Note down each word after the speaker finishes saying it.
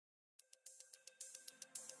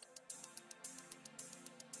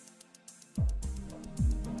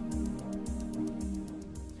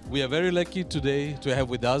We are very lucky today to have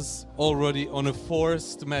with us, already on a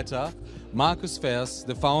forced matter, Markus Vers,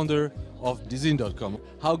 the founder of Dezeen.com.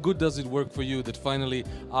 How good does it work for you that finally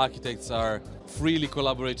architects are freely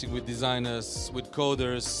collaborating with designers, with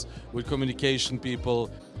coders, with communication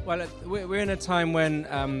people? Well, we're in a time when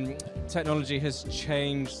technology has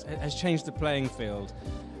changed the playing field.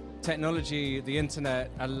 Technology, the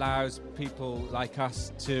internet, allows people like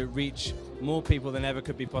us to reach more people than ever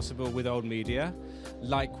could be possible with old media.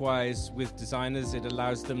 Likewise, with designers, it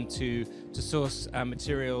allows them to source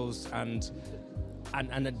materials and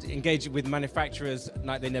engage with manufacturers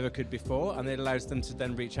like they never could before, and it allows them to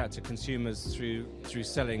then reach out to consumers through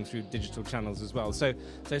selling through digital channels as well. So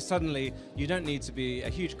suddenly you don't need to be a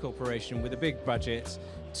huge corporation with a big budget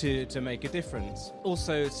to make a difference.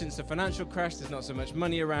 Also, since the financial crash, there's not so much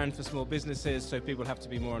money around for small businesses, so people have to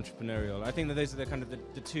be more entrepreneurial. I think that those are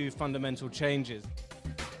the two fundamental changes.